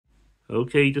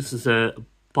Okay, this is a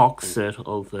box set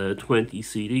of 20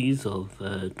 CDs of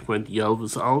 20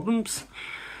 Elvis albums,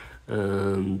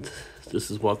 and this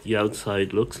is what the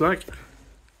outside looks like.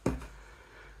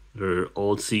 They're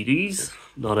all CDs,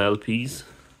 not LPs,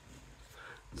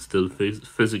 still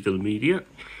physical media.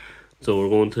 So we're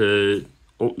going to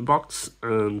open the box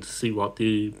and see what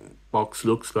the box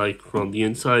looks like from the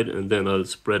inside, and then I'll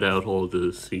spread out all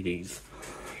the CDs.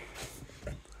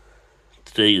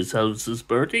 Today is Elvis's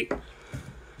birthday,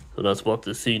 so that's what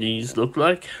the CDs look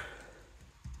like.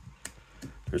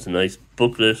 There's a nice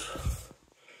booklet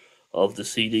of the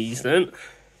CDs then.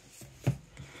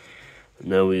 And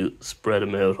now we'll spread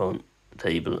them out on the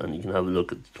table and you can have a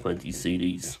look at the 20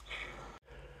 CDs.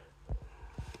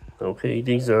 Okay,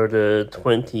 these are the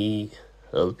 20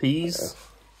 LPs.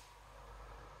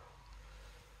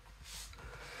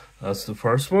 That's the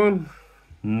first one,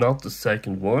 not the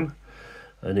second one.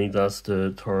 I think that's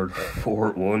the third or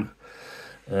fourth one.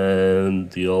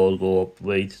 And they all go up the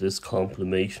way to this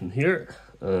compilation here.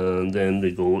 And then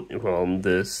they go from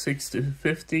the 60s,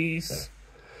 50s,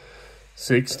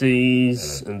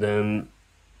 60s, and then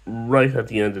right at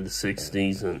the end of the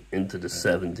 60s and into the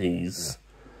 70s.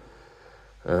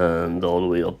 And all the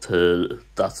way up to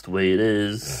That's the Way It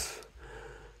Is.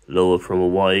 Loa from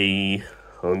Hawaii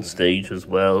on stage as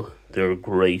well. They're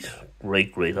great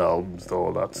albums,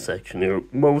 all that section here.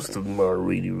 Most of them are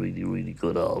really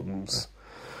good albums.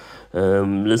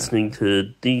 Listening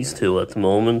to these two at the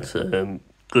moment,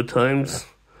 Good Times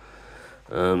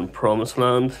and Promised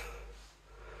Land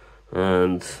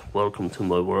and Welcome to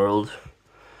My World.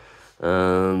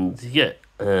 And yeah,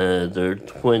 they're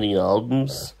 20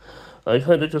 albums. I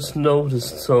kind of just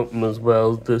noticed something as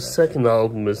well. The second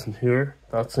album isn't here.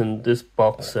 That's in this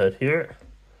box set here.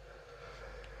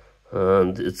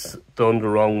 And it's done the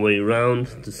wrong way around.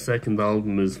 The second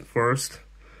album is first,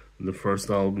 and the first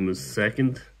album is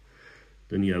second.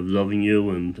 Then you have Loving You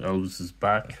and Elvis Is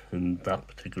Back in that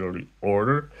particular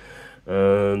order.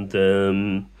 And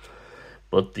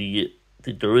but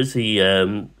there is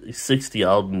a 60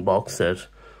 album box set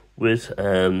with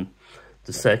the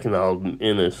second album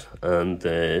in it, and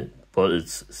but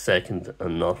it's second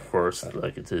and not first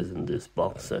like it is in this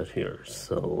box set here.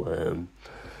 So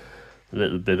a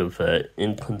little bit of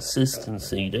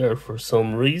inconsistency there for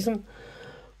some reason.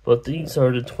 But these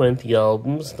are the 20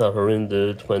 albums that are in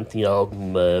the 20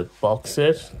 album box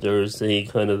set. There's a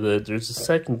there's a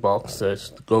second box set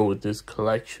to go with this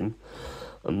collection,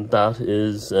 and that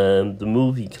is the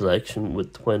movie collection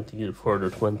with further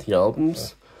 20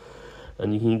 albums.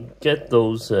 And you can get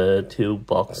those two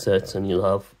box sets and you'll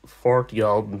have 40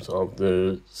 albums of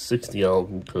the 60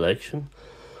 album collection.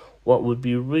 What would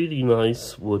be really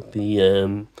nice would be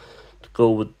to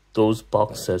go with those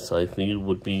box sets. I feel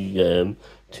would be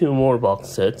two more box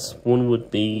sets. One would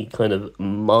be kind of a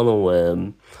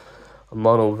mono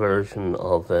version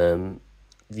of the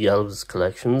Elvis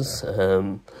collections.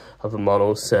 Have a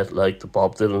mono set like the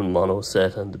Bob Dylan mono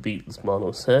set and the Beatles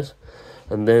mono set.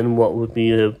 And then what would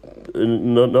be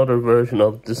another version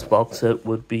of this box set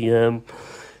would be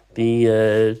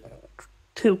the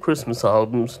two Christmas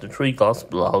albums, the 3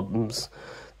 gospel albums,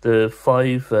 the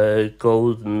 5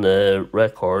 golden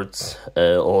records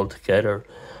all together,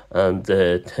 and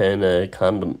 10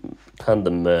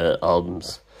 tandem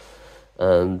albums.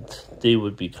 And they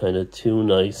would be kind of two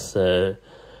nice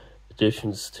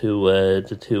additions to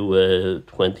the two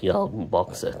 20 album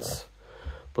box sets.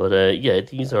 But yeah,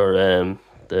 these are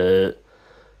the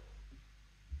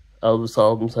Elvis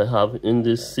albums I have in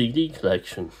this CD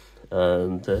collection.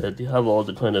 And they have all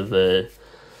the kind of the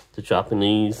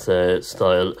Japanese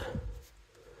style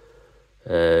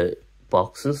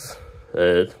boxes,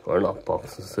 or not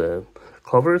boxes,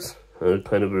 covers,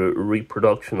 kind of a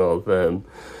reproduction of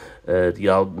the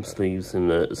album sleeves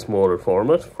in a smaller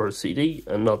format for a CD,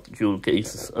 and not the jewel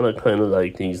cases. And I kind of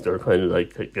like these. They're kind of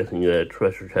like getting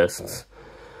treasure chests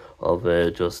of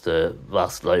just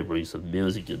vast libraries of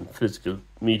music in physical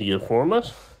media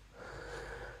format.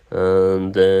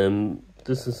 And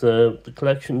this is the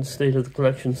collection, state of the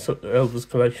collection, Elvis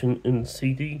collection in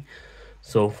CD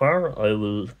so far. I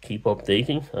will keep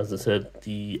updating. As I said,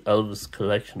 the Elvis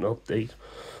collection update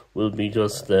will be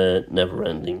just never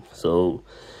ending. So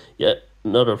yeah,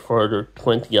 another further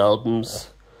 20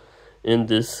 albums in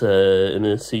this in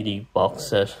a CD box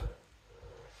set,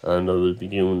 and I will be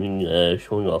doing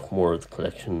showing off more of the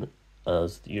collection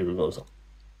as the year goes on.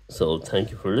 So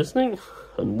thank you for listening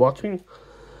and watching.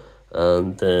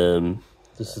 And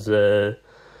this is a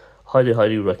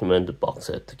highly recommended box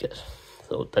set to get.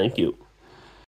 So thank you.